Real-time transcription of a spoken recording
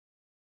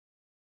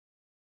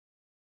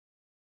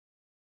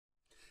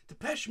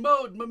Depeche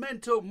Mode,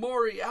 Memento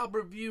Mori,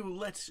 album review.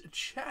 Let's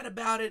chat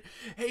about it.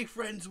 Hey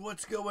friends,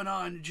 what's going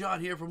on? John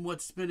here from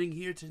What's Spinning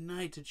here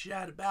tonight to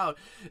chat about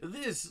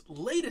this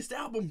latest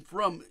album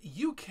from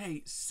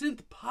UK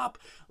synth-pop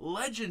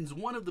legends,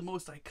 one of the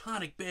most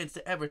iconic bands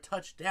to ever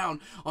touch down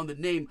on the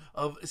name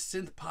of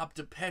synth-pop,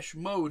 Depeche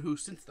Mode, who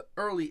since the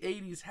early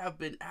 80s have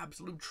been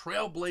absolute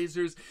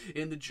trailblazers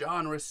in the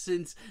genre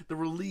since the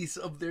release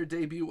of their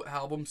debut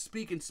album,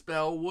 Speak and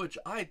Spell, which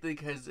I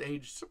think has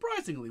aged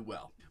surprisingly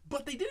well.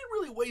 But they didn't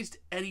really waste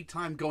any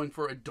time going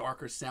for a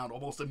darker sound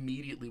almost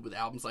immediately with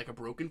albums like A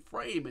Broken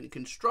Frame and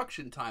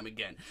Construction Time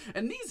Again.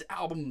 And these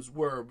albums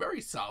were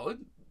very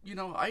solid. You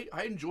know,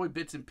 I enjoy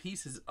bits and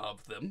pieces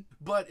of them.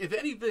 But if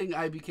anything,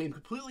 I became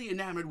completely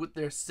enamored with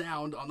their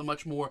sound on the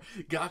much more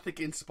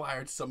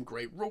gothic-inspired Some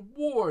Great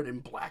Reward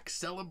and Black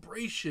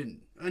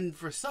Celebration. And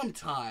for some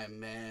time,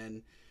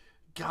 man,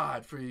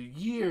 God, for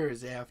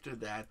years after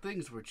that,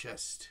 things were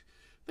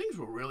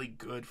really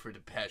good for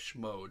Depeche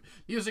Mode.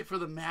 Music for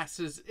the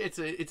masses, it's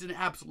an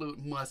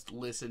absolute must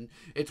listen.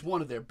 It's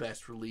one of their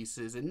best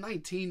releases, and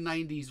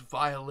 1990's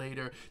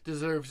Violator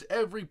deserves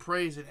every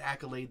praise and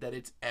accolade that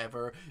it's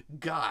ever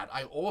got.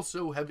 I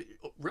also have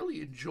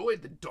really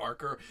enjoyed the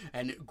darker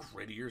and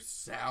grittier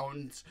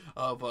sounds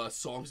of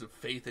Songs of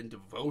Faith and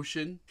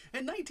Devotion.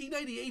 And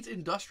 1998's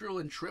industrial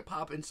and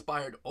trip-hop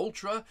inspired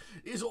Ultra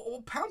is,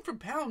 pound for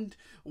pound,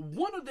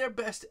 one of their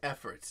best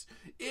efforts.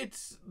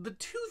 It's the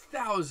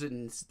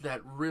 2000s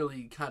that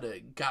really kind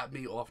of got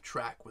me off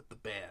track with the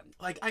band.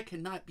 Like, I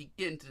cannot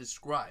begin to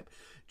describe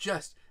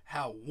just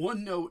how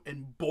one-note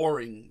and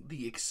boring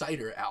the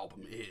Exciter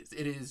album is.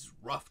 It is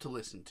rough to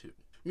listen to. I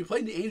mean,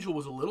 Playing the Angel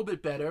was a little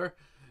bit better,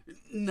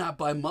 not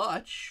by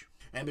much.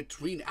 And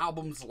between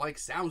albums like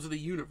Sounds of the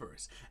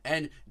Universe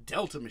and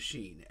Delta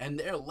Machine and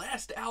their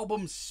last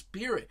album,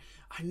 Spirit,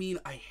 I mean,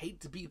 I hate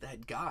to be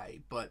that guy,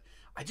 but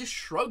I just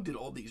shrugged at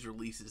all these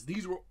releases.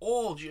 These were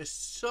all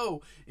just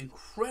so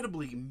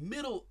incredibly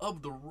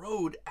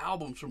middle-of-the-road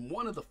albums from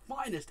one of the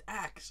finest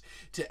acts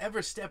to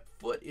ever step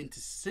foot into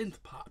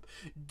synth-pop.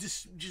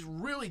 Just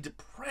really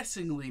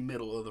depressingly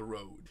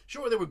middle-of-the-road.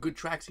 Sure, there were good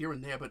tracks here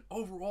and there, but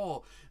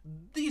overall,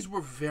 these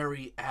were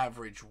very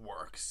average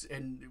works,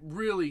 and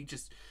really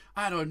just,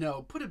 I don't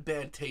know, put a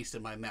bad taste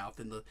in my mouth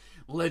in the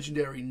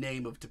legendary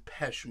name of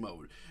Depeche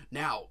Mode.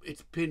 Now,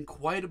 it's been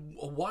quite a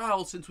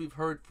while since we've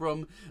heard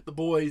from the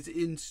boys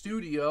in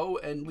studio,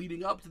 and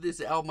leading up to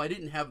this album, I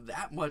didn't have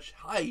that much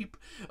hype,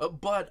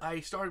 but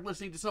I started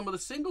listening to some of the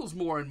singles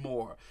more and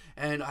more,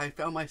 and I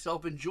found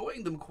myself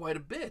enjoying them quite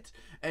a bit.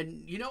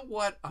 And you know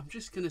what? I'm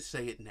just gonna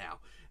say it now.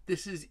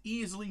 This is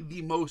easily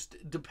the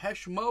most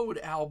Depeche Mode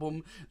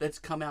album that's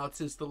come out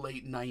since the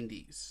late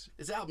 90s.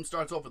 This album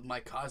starts off with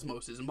My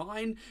Cosmos Is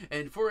Mine,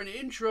 and for an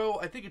intro,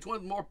 I think it's one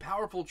of the more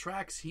powerful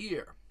tracks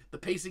here. The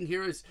pacing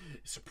here is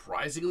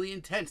surprisingly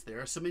intense. There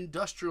are some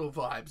industrial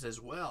vibes as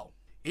well.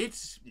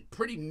 It's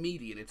pretty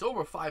meaty, and it's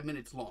over 5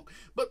 minutes long.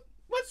 But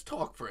let's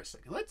talk for a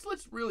second.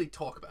 Let's really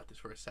talk about this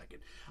for a second.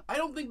 I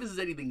don't think this is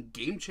anything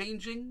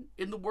game-changing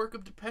in the work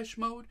of Depeche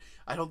Mode.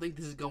 I don't think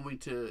this is going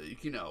to,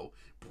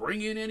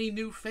 bring in any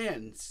new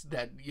fans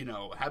that,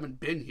 haven't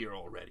been here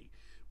already.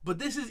 But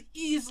this is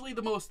easily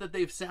the most that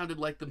they've sounded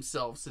like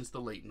themselves since the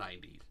late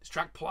 90s. This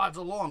track plods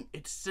along.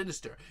 It's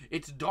sinister.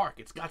 It's dark.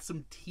 It's got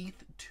some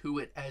teeth to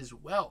it as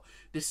well.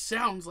 This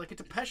sounds like a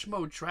Depeche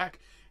Mode track,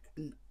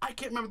 and I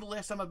can't remember the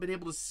last time I've been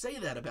able to say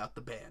that about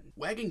the band.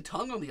 Wagging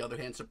Tongue, on the other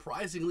hand,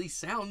 surprisingly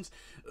sounds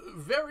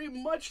very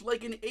much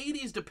like an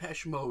 80s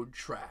Depeche Mode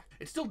track.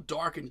 It's still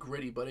dark and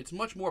gritty, but it's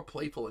much more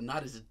playful and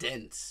not as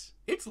dense.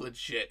 It's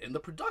legit, and the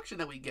production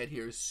that we get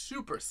here is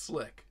super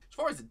slick. As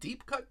far as the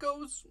deep cut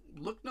goes,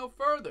 look no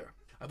further.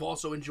 I've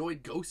also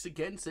enjoyed Ghosts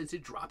again since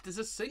it dropped as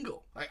a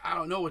single. I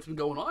don't know what's been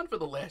going on for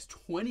the last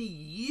 20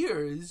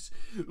 years,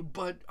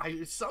 but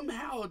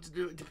somehow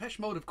Depeche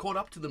Mode have caught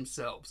up to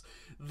themselves.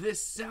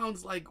 This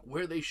sounds like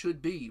where they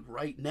should be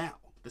right now.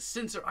 The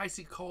synths are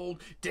icy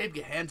cold, Dave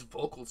Gahan's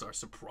vocals are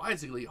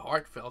surprisingly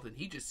heartfelt, and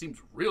he just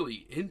seems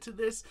really into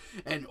this,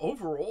 and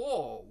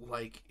overall,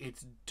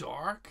 it's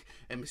dark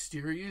and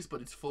mysterious,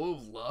 but it's full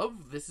of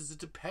love. This is a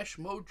Depeche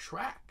Mode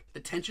track. The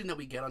tension that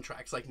we get on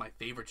tracks like My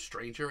Favorite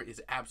Stranger is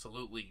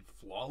absolutely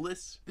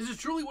flawless. This is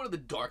truly one of the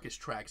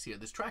darkest tracks here.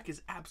 This track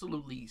is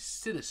absolutely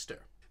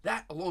sinister.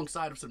 That,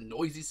 alongside of some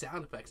noisy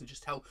sound effects and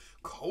just how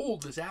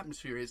cold this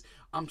atmosphere is,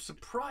 I'm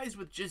surprised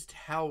with just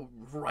how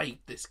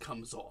right this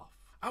comes off.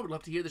 I would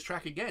love to hear this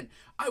track again.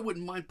 I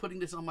wouldn't mind putting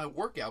this on my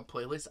workout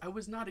playlist. I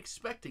was not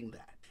expecting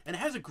that. And it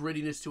has a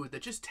grittiness to it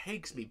that just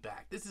takes me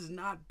back. This is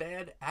not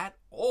bad at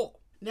all.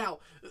 Now,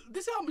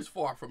 this album is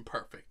far from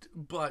perfect,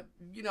 but,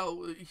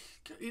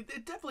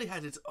 it definitely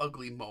has its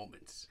ugly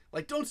moments.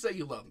 Like, Don't Say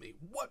You Love Me.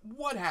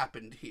 What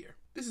happened here?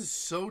 This is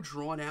so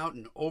drawn out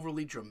and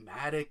overly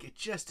dramatic, it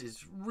just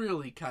is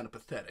really kind of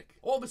pathetic.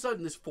 All of a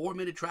sudden, this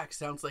 4-minute track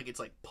sounds like it's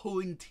like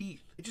pulling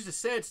teeth. It's just a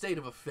sad state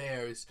of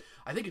affairs.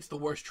 I think it's the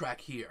worst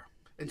track here.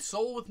 And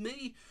Soul With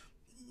Me?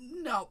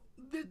 No,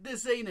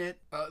 this ain't it.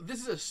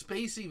 This is a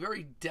spacey,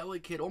 very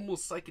delicate,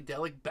 almost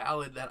psychedelic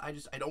ballad that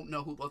I don't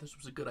know who thought this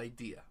was a good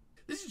idea.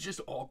 This is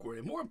just awkward,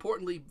 and more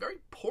importantly, very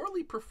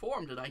poorly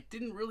performed, and I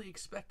didn't really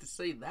expect to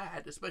say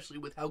that, especially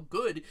with how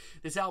good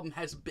this album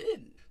has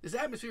been. This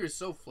atmosphere is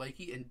so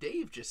flaky, and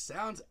Dave just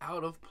sounds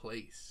out of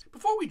place.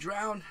 Before We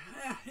Drown,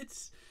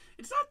 it's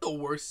not the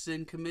worst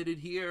sin committed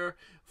here.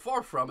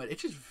 Far from it.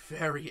 It's just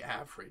very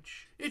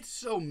average. It's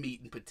so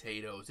meat and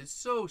potatoes. It's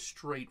so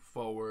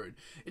straightforward.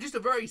 It's just a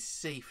very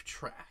safe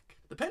track.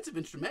 The pensive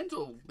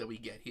instrumental that we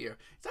get here,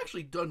 it's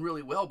actually done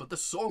really well, but the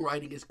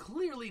songwriting is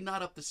clearly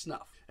not up to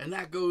snuff. And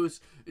that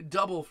goes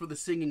double for the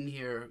singing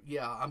here.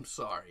 Yeah, I'm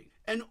sorry.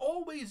 And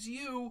Always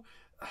You,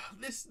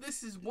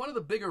 this is one of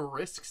the bigger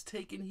risks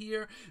taken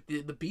here.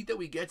 The beat that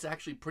we get is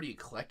actually pretty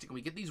eclectic.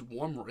 We get these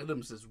warm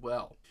rhythms as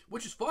well,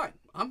 which is fine.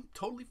 I'm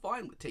totally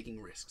fine with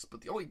taking risks.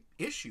 But the only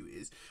issue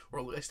is, or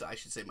at least I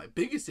should say my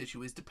biggest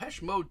issue is,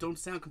 Depeche Mode don't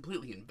sound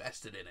completely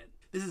invested in it.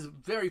 This is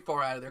very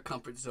far out of their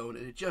comfort zone,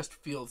 and it just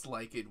feels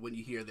like it when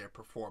you hear their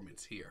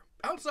performance here.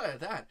 Outside of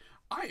that,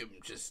 I am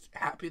just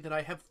happy that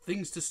I have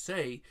things to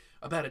say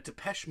about a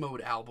Depeche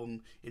Mode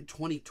album in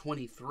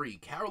 2023.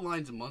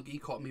 Caroline's Monkey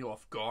caught me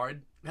off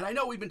guard. And I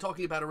know we've been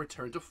talking about a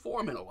return to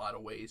form in a lot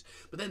of ways,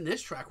 but then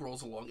this track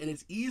rolls along, and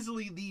it's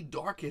easily the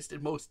darkest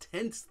and most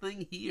tense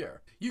thing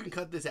here. You can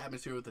cut this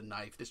atmosphere with a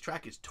knife. This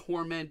track is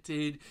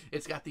tormented.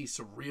 It's got these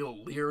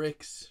surreal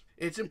lyrics.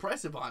 It's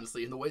impressive,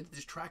 honestly, in the way that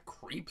this track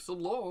creeps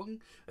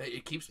along.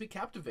 It keeps me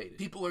captivated.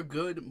 People are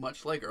good,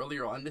 much like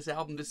earlier on this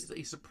album. This is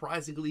a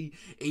surprisingly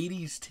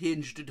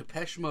 80s-tinged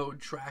Depeche Mode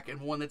track, and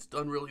one that's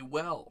done really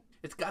well.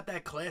 It's got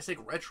that classic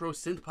retro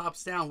synth-pop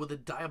sound with a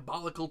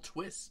diabolical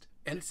twist.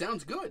 And it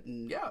sounds good,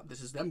 and yeah,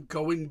 this is them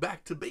going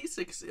back to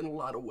basics in a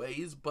lot of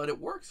ways, but it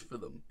works for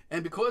them.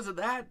 And because of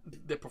that,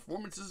 their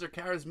performances are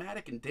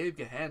charismatic, and Dave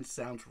Gahan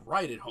sounds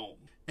right at home.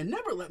 And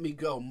Never Let Me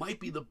Go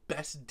might be the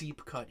best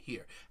deep cut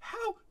here.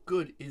 How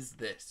good is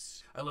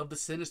this? I love the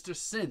sinister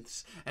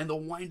synths, and the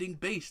winding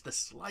bass, the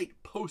slight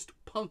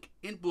post-punk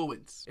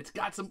influence. It's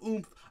got some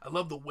oomph. I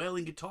love the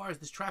wailing guitars.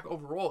 This track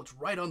overall, it's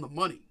right on the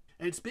money.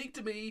 And speak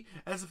to me,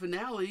 as a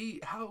finale,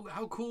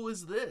 how cool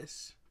is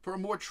this? For a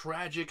more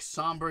tragic,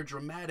 somber,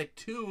 dramatic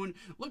tune,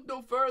 look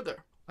no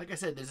further. Like I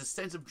said, there's a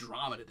sense of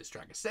drama to this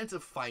track, a sense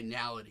of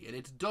finality, and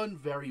it's done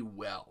very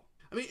well.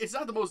 I mean, it's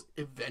not the most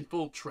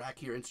eventful track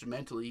here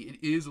instrumentally. It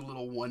is a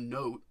little one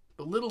note,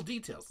 but little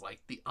details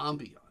like the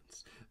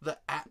ambiance, the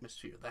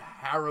atmosphere, the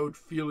harrowed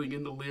feeling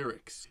in the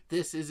lyrics.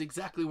 This is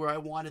exactly where I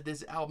wanted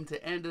this album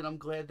to end, and I'm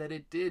glad that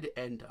it did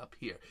end up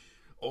here.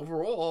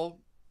 Overall,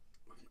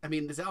 I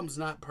mean, this album's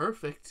not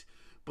perfect,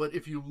 but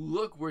if you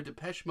look where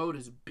Depeche Mode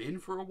has been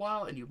for a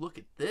while and you look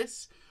at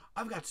this,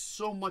 I've got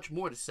so much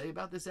more to say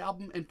about this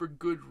album, and for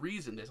good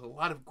reason. There's a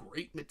lot of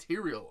great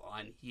material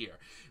on here.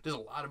 There's a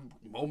lot of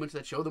moments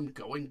that show them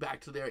going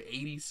back to their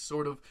 80s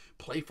sort of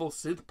playful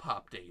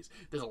synth-pop days.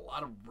 There's a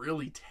lot of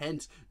really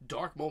tense,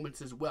 dark moments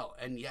as well.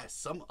 And yes,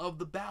 some of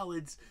the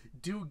ballads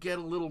do get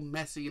a little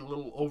messy and a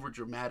little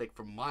overdramatic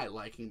for my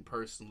liking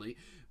personally,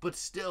 but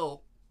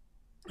still,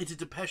 it's a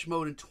Depeche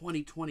Mode in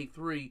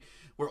 2023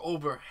 where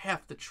over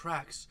half the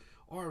tracks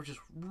are just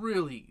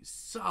really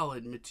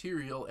solid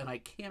material, and I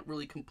can't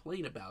really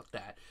complain about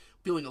that.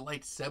 Feeling a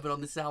light 7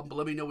 on this album, but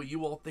let me know what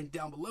you all think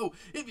down below.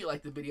 If you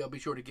liked the video, be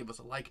sure to give us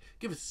a like,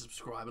 give us a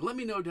subscribe, and let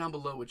me know down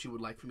below what you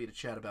would like for me to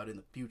chat about in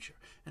the future.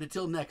 And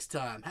until next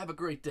time, have a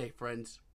great day, friends.